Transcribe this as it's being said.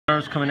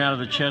nerves coming out of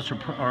the chest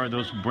are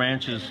those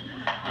branches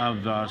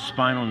of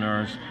spinal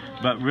nerves,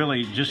 but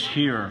really just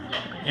here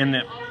in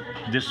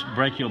this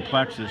brachial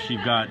plexus,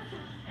 you've got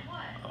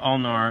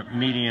ulnar,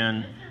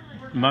 median,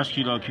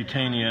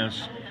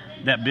 musculocutaneous,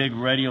 that big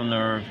radial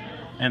nerve,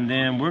 and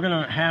then we're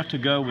going to have to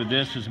go with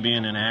this as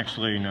being an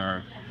axillary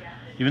nerve.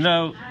 Even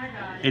though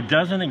it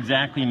doesn't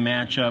exactly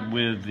match up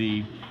with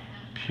the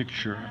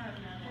picture,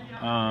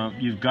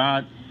 you've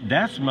got,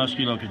 that's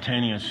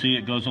musculocutaneous. See,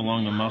 it goes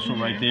along the muscle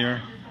right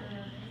there,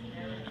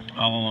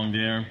 all along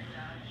there.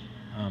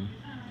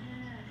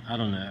 I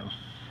don't know,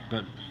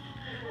 but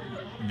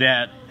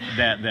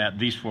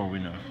these four we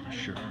know for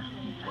sure.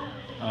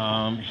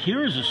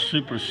 Here is a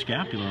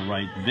suprascapular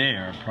right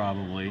there,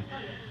 probably.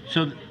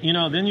 So, you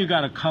know, then you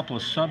got a couple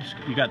of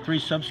you got three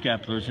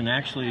subscapulars, and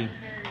actually,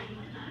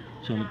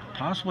 so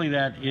possibly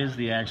that is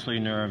the axillary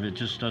nerve. It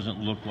just doesn't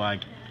look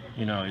like,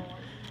 you know, it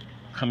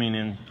coming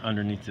in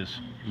underneath this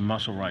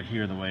muscle right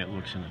here the way it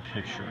looks in the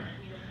picture.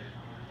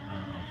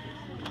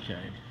 Okay,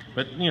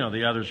 but you know,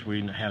 the others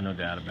we have no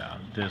doubt about.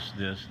 This,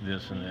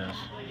 and this.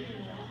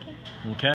 Okay.